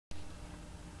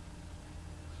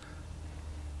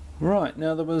Right,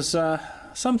 now there was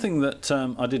something that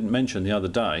I didn't mention the other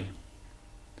day,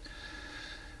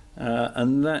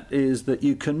 and that is that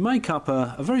you can make up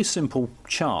a very simple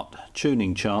chart,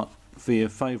 tuning chart, for your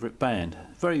favourite band.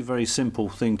 Very, very simple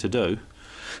thing to do.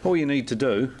 All you need to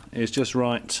do is just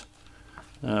write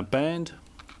band,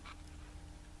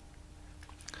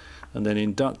 and then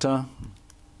inductor,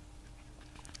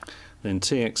 then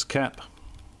TX cap,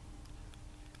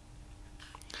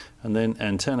 and then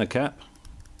antenna cap.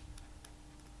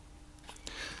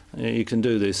 You can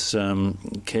do this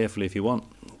carefully if you want.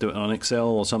 Do it on Excel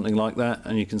or something like that,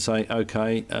 and you can say,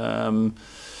 okay, 10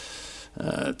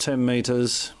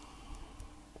 meters,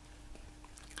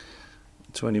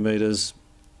 20 meters,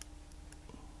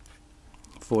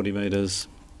 40 meters,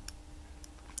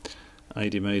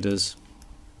 80 meters,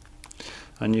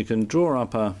 and you can draw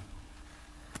up a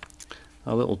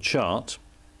little chart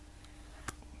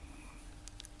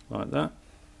like that.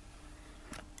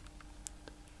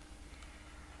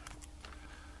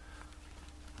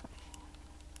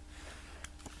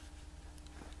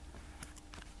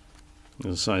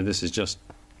 As I say, this is just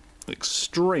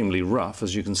extremely rough,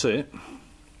 as you can see it.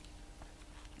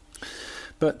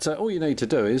 But all you need to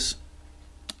do is,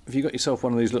 if you've got yourself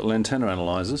one of these little antenna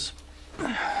analyzers,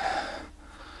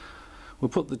 we'll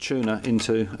put the tuner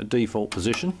into a default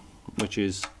position, which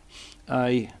is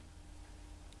A,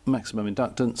 maximum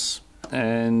inductance,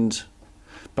 and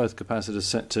both capacitors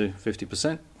set to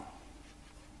 50%.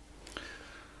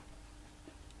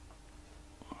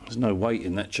 There's no weight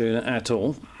in that tuner at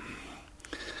all.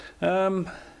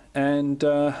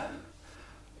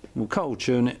 We'll cold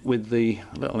tune it with the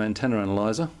little antenna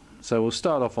analyzer. So we'll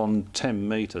start off on 10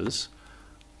 meters.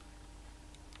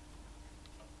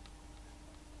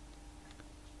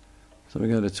 So we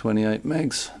go to 28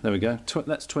 megs. There we go.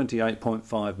 That's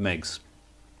 28.5 megs.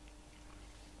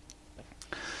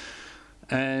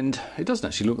 And it doesn't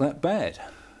actually look that bad,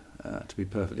 to be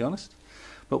perfectly honest.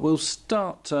 But we'll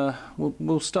start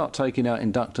we'll start taking out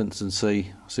inductance and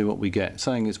see what we get.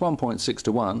 Saying it's 1.6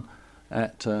 to 1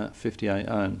 at 58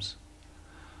 ohms.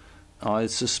 I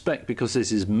suspect because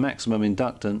this is maximum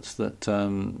inductance that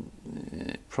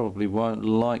it probably won't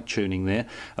like tuning there.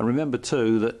 And remember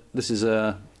too that this is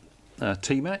a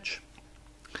T-match,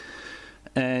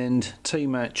 and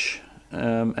T-match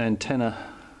antenna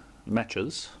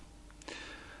matches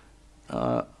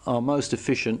are most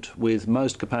efficient with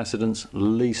most capacitance,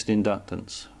 least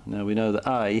inductance. Now we know that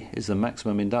A is the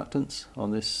maximum inductance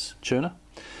on this tuner,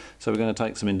 so we're going to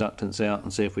take some inductance out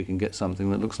and see if we can get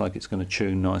something that looks like it's going to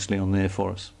tune nicely on there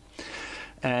for us.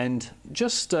 And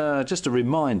just a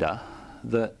reminder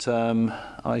that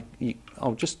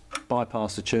I'll just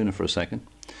bypass the tuner for a second,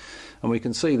 and we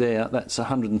can see there that's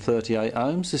 138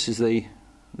 ohms.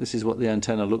 This is what the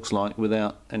antenna looks like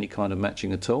without any kind of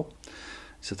matching at all.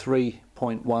 It's a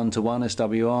 3.1 to 1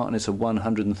 SWR, and it's a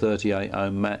 138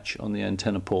 ohm match on the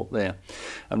antenna port there.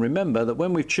 And remember that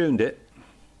when we've tuned it,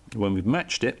 when we've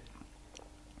matched it,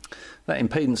 that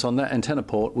impedance on that antenna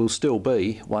port will still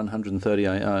be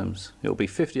 138 ohms. It will be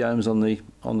 50 ohms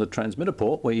on the transmitter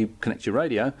port where you connect your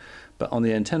radio, but on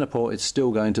the antenna port it's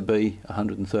still going to be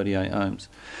 138 ohms.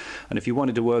 And if you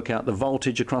wanted to work out the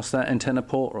voltage across that antenna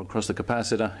port or across the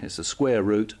capacitor, it's the square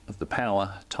root of the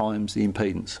power times the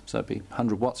impedance. So it'd be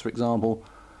 100 watts, for example,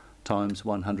 times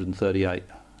 138.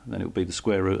 And then it will be the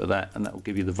square root of that, and that will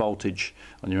give you the voltage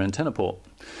on your antenna port.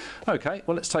 Okay,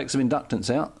 well, let's take some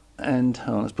inductance out, and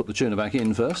let's put the tuner back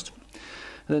in first.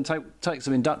 And then take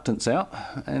some inductance out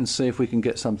and see if we can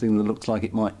get something that looks like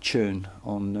it might tune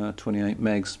on 28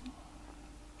 megs.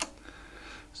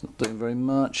 It's not doing very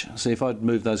much. See, if I'd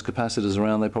moved those capacitors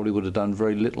around, they probably would have done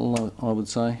very little, I would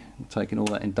say. Taking all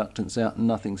that inductance out,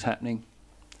 nothing's happening.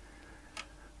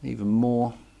 Even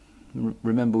more.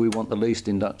 Remember, we want the least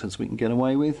inductance we can get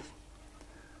away with.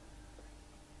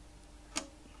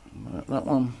 That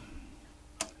one.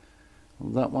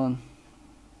 That one.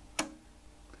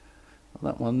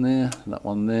 That one there. That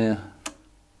one there.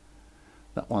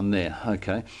 That one there.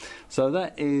 Okay. So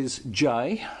that is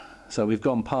J. So we've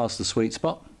gone past the sweet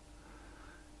spot.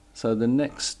 So the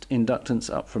next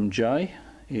inductance up from J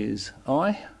is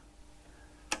I,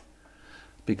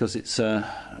 because it's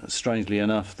strangely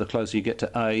enough, the closer you get to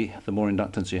A, the more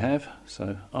inductance you have.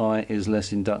 So I is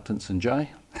less inductance than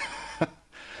J.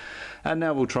 And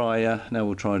now we'll try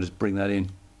to bring that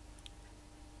in.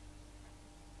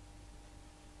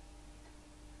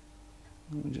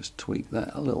 We'll just tweak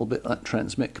that a little bit. That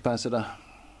transmit capacitor,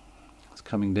 it's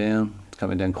coming down. It's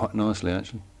coming down quite nicely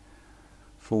actually.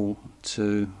 4,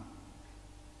 2,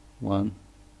 1,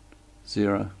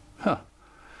 0. Huh.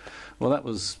 Well, that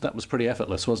was pretty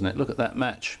effortless, wasn't it? Look at that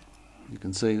match. You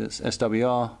can see that's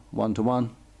SWR 1:1,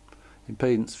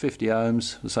 impedance 50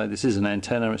 ohms. We'll say this is an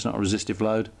antenna, it's not a resistive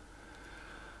load.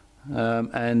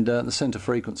 And the centre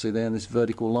frequency there, this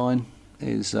vertical line,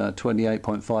 is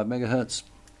 28.5 megahertz,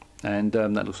 and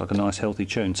that looks like a nice healthy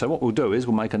tune. So what we'll do is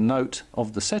we'll make a note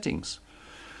of the settings.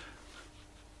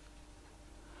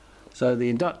 So the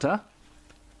inductor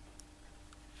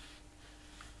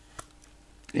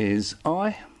is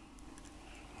I,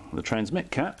 the transmit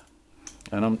cap,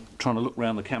 and I'm trying to look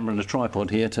around the camera and the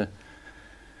tripod here to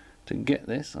get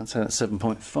this. I'd say that's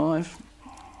 7.5.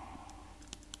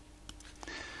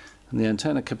 And the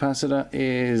antenna capacitor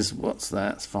is, what's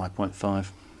that? It's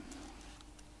 5.5.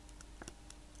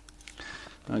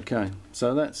 Okay,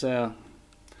 so that's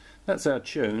our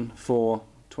tune for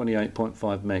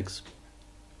 28.5 megs.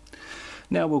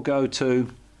 Now we'll go to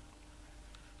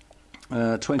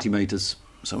 20 meters.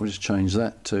 So we'll just change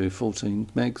that to 14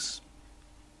 megs.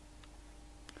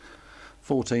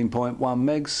 14.1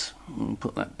 megs. We'll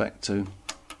put that back to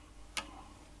the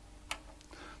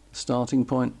starting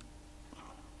point.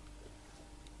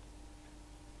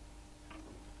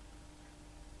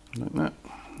 Like that.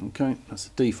 Okay, that's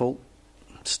the default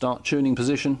start tuning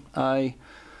position, A,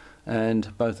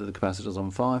 and both of the capacitors on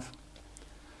 5.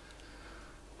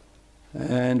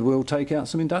 And we'll take out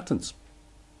some inductance.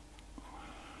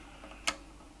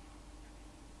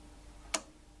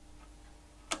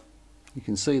 You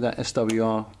can see that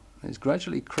SWR is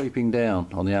gradually creeping down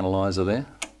on the analyzer there.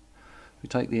 We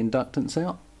take the inductance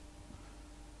out.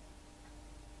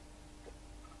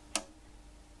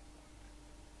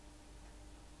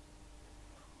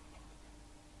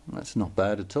 That's not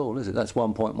bad at all, is it? That's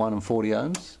 1.1 and 40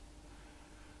 ohms.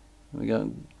 We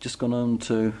go, just gone on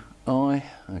to I.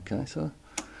 Okay, so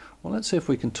well, let's see if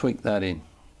we can tweak that in.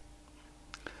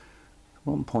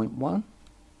 1.1.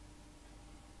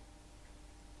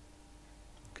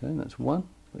 Okay, that's 1.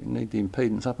 We need the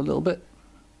impedance up a little bit.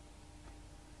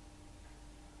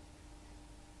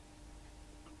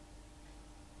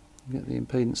 Get the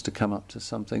impedance to come up to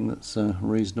something that's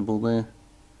reasonable there.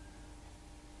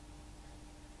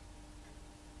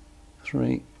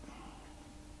 3.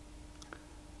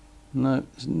 No,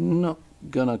 it's not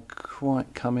gonna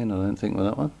quite come in, I don't think, with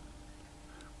that one.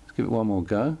 Let's give it one more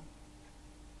go.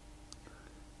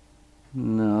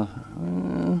 No,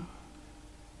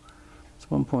 it's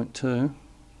 1.2,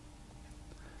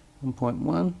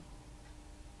 1.1,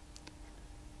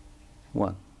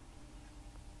 1.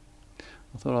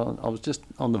 I thought I was just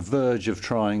on the verge of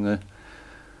trying the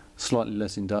slightly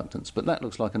less inductance, but that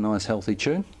looks like a nice healthy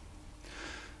tune.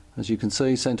 As you can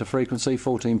see, centre frequency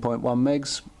 14.1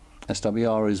 megs,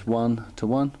 SWR is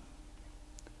 1:1,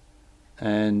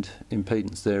 and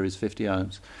impedance there is 50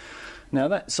 ohms. Now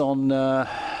that's on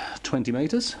 20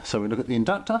 meters, so we look at the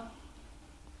inductor.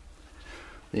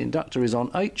 The inductor is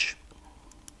on H.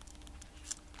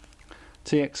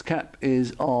 TX cap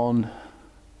is on,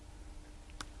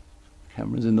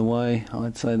 camera's in the way,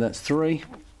 I'd say that's 3.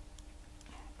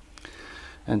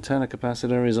 Antenna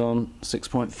capacitor is on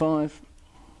 6.5.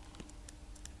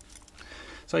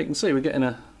 So you can see we're getting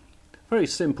a very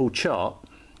simple chart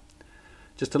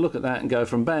just to look at that and go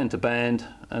from band to band,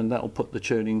 and that will put the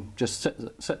tuning, just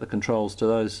set the controls to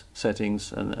those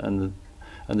settings, and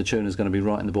the tuner's going to be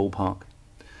right in the ballpark.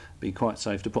 Be quite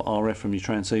safe to put RF from your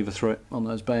transceiver through it on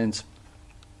those bands.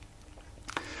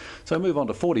 So move on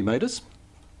to 40 meters.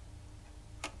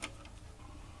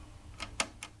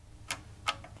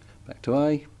 Back to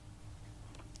A,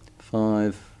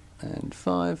 5 and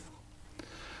 5.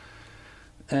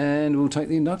 And we'll take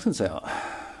the inductance out.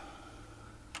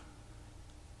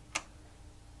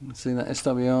 See that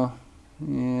SWR?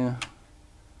 Yeah.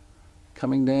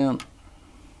 Coming down.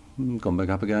 Gone back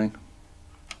up again.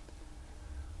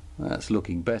 That's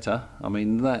looking better. I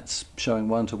mean, that's showing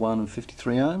 1:1 and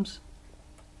 53 ohms.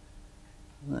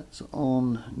 That's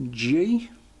on G.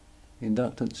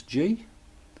 Inductance G.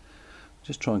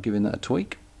 Just try and give in that a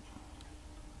tweak.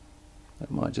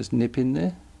 That might just nip in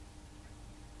there.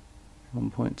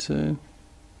 1.2.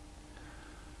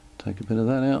 Take a bit of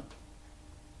that out.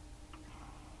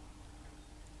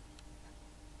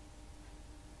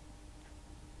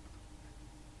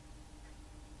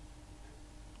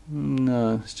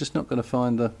 No, it's just not going to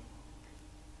find the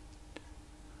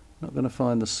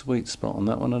sweet spot on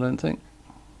that one, I don't think.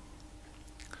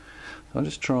 So I'll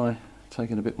just try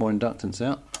taking a bit more inductance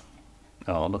out.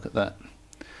 Oh, look at that.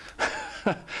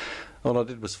 All I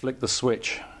did was flick the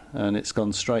switch and it's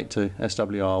gone straight to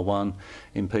SWR1,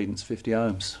 impedance 50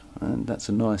 ohms, and that's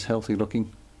a nice healthy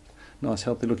looking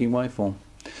waveform.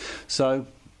 So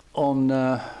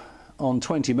on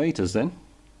 20 meters then,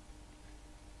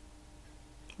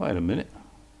 wait a minute,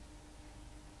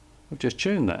 I've just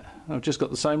tuned that. I've just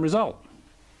got the same result.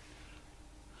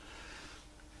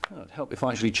 Oh, it'd help if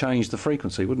I actually changed the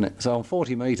frequency, wouldn't it? So on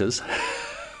 40 metres.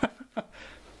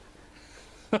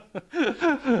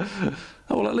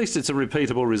 Oh, well, at least it's a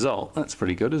repeatable result. That's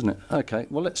pretty good, isn't it? Okay,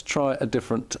 well, let's try a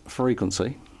different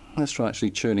frequency. Let's try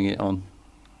actually tuning it on.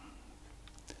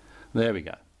 There we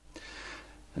go.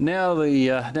 Now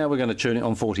now we're going to tune it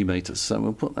on 40 metres. So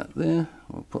we'll put that there.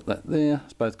 We'll put that there.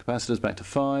 It's both capacitors back to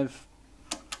 5.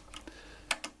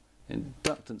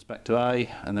 Inductance back to A,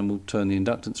 and then we'll turn the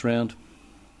inductance round.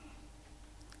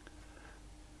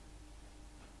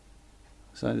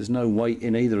 So there's no weight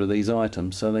in either of these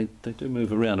items, so they do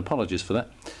move around. Apologies for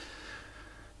that.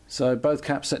 So both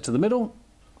caps set to the middle.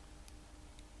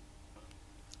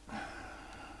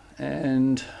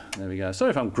 And there we go.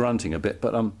 Sorry if I'm grunting a bit,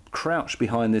 but I'm crouched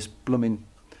behind this blooming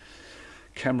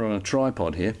camera on a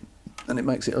tripod here, and it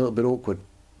makes it a little bit awkward.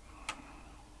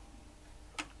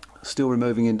 Still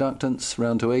removing inductance,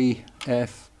 round to E,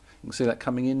 F. You can see that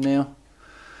coming in now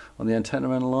on the antenna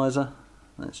analyzer.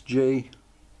 That's G.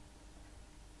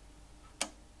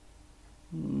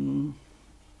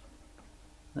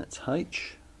 That's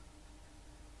H.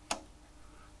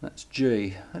 That's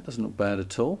G. That doesn't look bad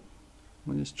at all.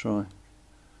 We'll just try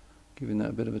giving that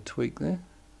a bit of a tweak there.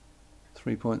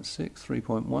 3.6,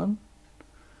 3.1,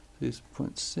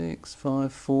 2.6,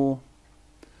 5, 4.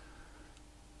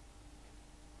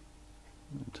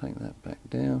 Take that back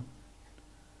down.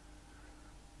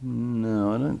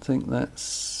 No, I don't think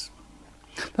that's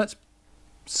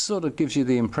sort of gives you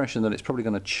the impression that it's probably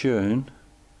going to tune,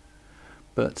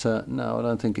 but no, I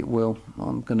don't think it will.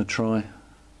 I'm going to try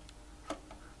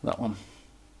that one.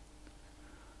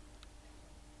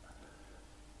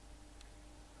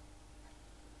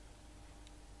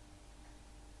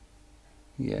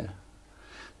 Yeah,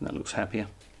 that looks happier.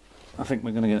 I think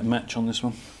we're going to get a match on this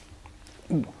one.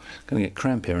 Ooh, going to get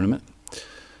cramp here in a minute.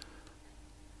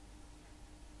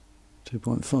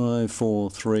 2.5, 4,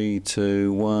 3,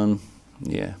 2, 1.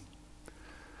 Yeah.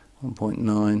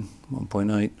 1.9,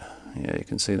 1.8. Yeah, you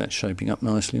can see that shaping up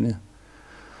nicely now.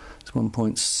 It's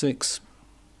 1.6.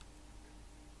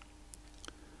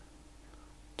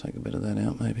 Take a bit of that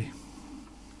out maybe.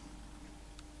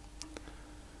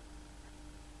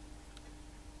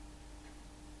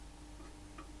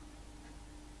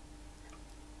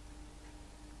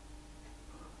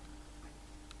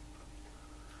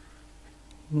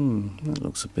 That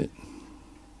looks a bit...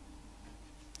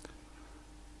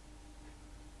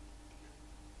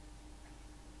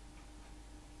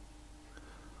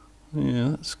 Yeah,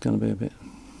 that's going to be a bit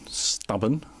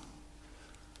stubborn.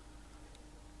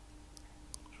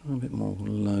 Try a bit more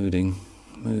loading.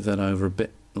 Move that over a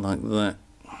bit like that.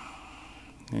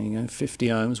 There you go, 50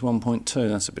 ohms, 1.2,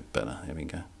 that's a bit better. There we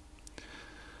go.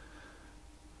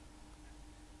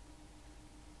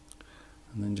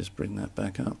 And then just bring that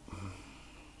back up.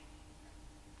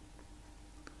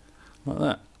 Like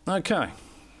that. Okay.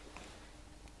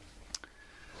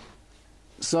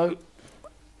 So,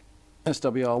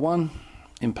 SWR1,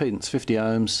 impedance 50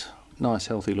 ohms, nice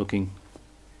healthy looking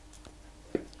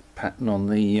pattern on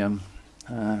the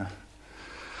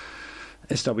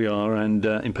SWR and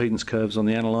impedance curves on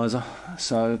the analyzer.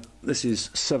 So this is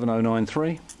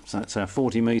 7093, so that's our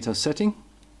 40 metre setting.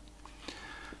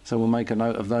 So we'll make a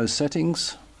note of those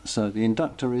settings. So the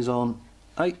inductor is on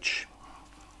H.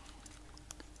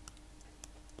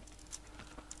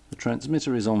 The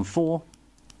transmitter is on 4.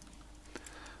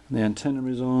 And the antenna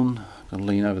is on, got to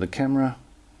lean over the camera,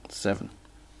 7.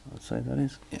 I'd say that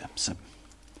is, yeah, 7.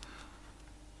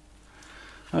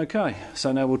 Okay,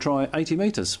 so now we'll try 80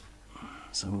 metres.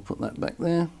 So we'll put that back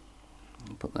there,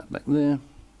 put that back there,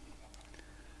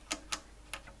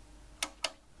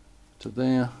 to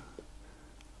there.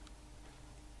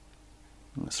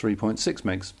 That's 3.6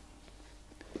 megs.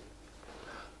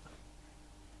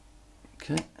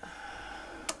 Okay.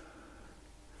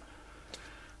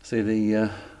 See the,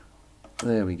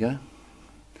 there we go.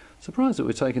 Surprised that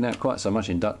we're taking out quite so much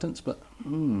inductance, but,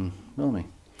 blimey.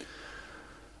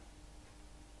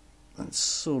 That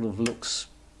sort of looks,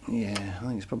 yeah, I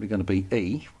think it's probably going to be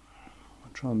E.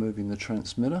 I'll try moving the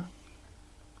transmitter.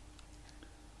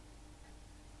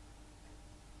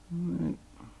 Right.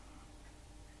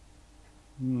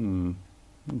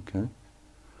 Okay.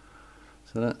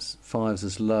 So that's 5's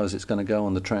as low as it's going to go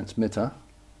on the transmitter.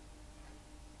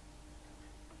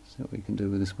 See what we can do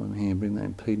with this one here. Bring that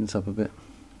impedance up a bit.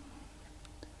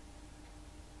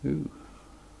 Ooh.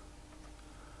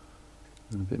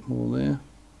 And a bit more there.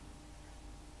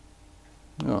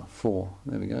 Oh, 4.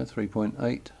 There we go.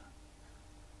 3.8.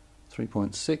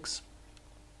 3.6.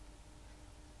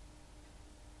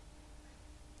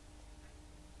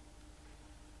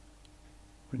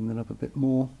 Bring that up a bit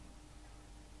more.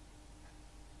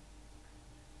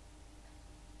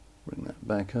 Bring that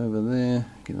back over there.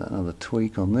 Give that another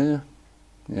tweak on there.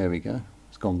 There we go.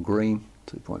 It's gone green.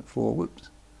 2.4. Whoops.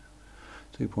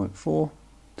 2.4.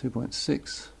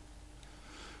 2.6.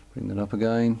 Bring that up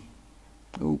again.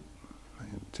 Oh,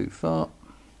 too far.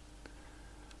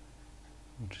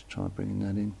 I'll just try bringing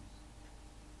that in.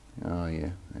 Oh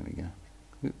yeah, there we go.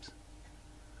 Oops.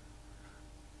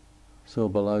 So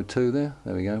below 2 there.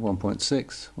 There we go.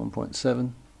 1.6,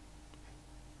 1.7.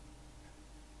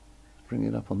 Bring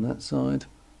it up on that side.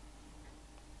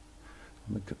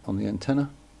 On the antenna.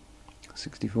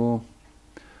 64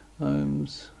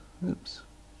 ohms. Oops.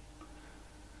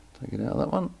 Take it out of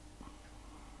that one.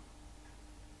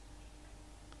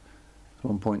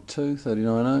 1.2,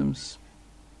 39 ohms.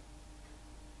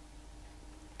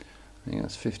 I think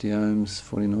that's 50 ohms,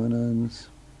 49 ohms.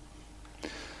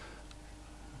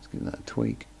 Let's give that a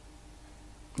tweak.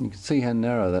 You can see how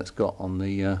narrow that's got on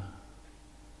the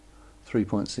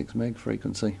 3.6 meg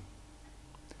frequency.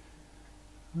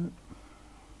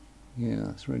 Yeah,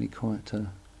 that's really quite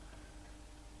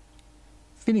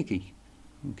finicky.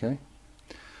 Okay,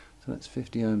 so that's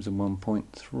 50 ohms and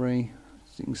 1.3.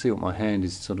 So you can see what my hand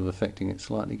is sort of affecting it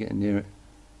slightly, getting near it.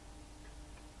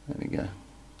 There we go.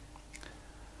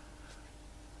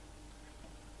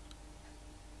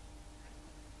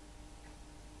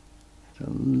 Just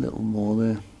a little more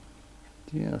there.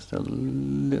 Just a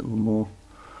little more.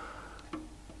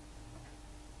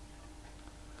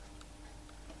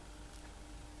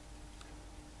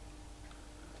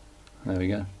 There we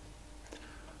go.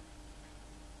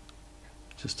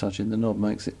 Just touching the knob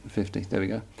makes it 50. There we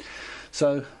go.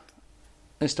 So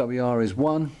SWR is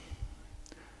 1.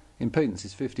 Impedance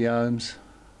is 50 ohms.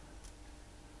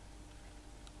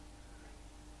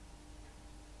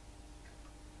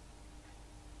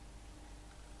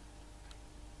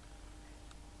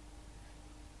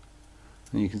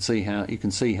 And you can see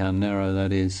how narrow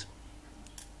that is.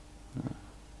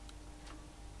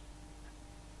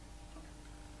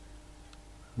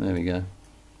 There we go.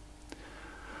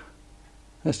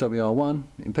 SWR1,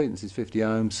 impedance is 50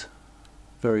 ohms,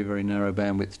 very, very narrow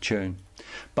bandwidth tune.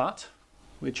 But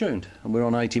we're tuned, and we're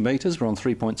on 80 metres, we're on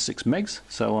 3.6 megs,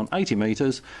 so on 80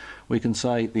 metres we can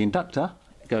say the inductor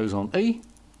goes on E,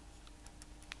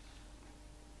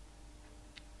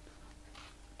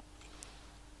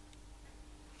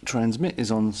 transmit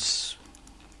is on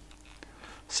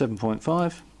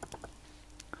 7.5,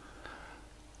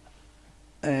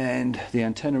 and the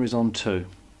antenna is on 2.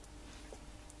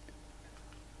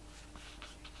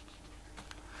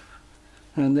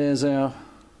 And there's our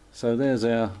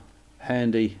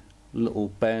handy little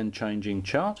band changing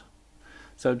chart.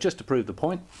 So just to prove the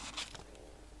point,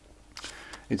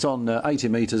 it's on 80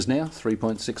 metres now,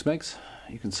 3.6 megs.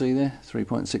 You can see there,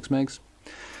 3.6 megs.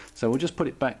 So we'll just put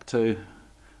it back to,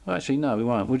 well, actually no, we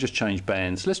won't. We'll just change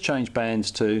bands. Let's change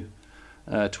bands to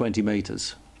 20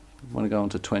 metres. We want to go on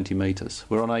to 20 metres.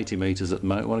 We're on 80 metres at the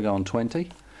moment. We want to go on 20.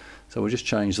 So we'll just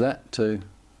change that to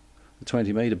the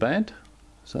 20 metre band.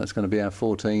 So that's going to be our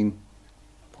 14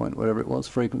 point whatever it was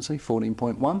frequency,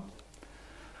 14.1.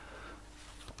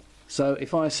 So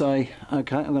if I say,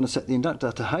 okay, I'm going to set the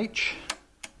inductor to H,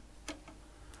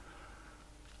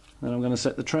 then I'm going to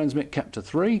set the transmit cap to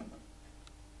 3,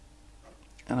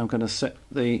 and I'm going to set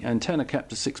the antenna cap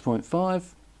to 6.5.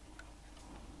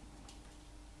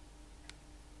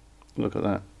 Look at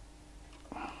that.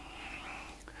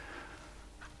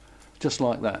 Just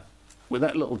like that. With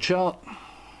that little chart,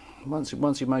 once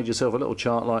you've made yourself a little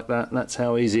chart like that, that's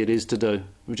how easy it is to do.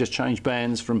 We've just changed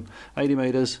bands from 80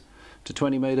 metres to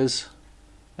 20 metres,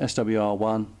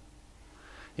 SWR1,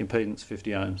 impedance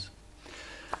 50 ohms.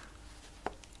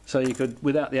 So you could,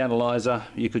 without the analyzer,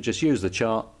 you could just use the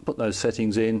chart, put those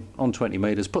settings in on 20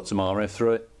 metres, put some RF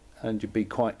through it, and you'd be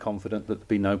quite confident that there'd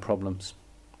be no problems.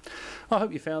 I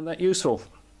hope you found that useful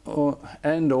or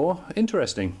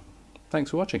interesting. Thanks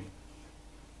for watching.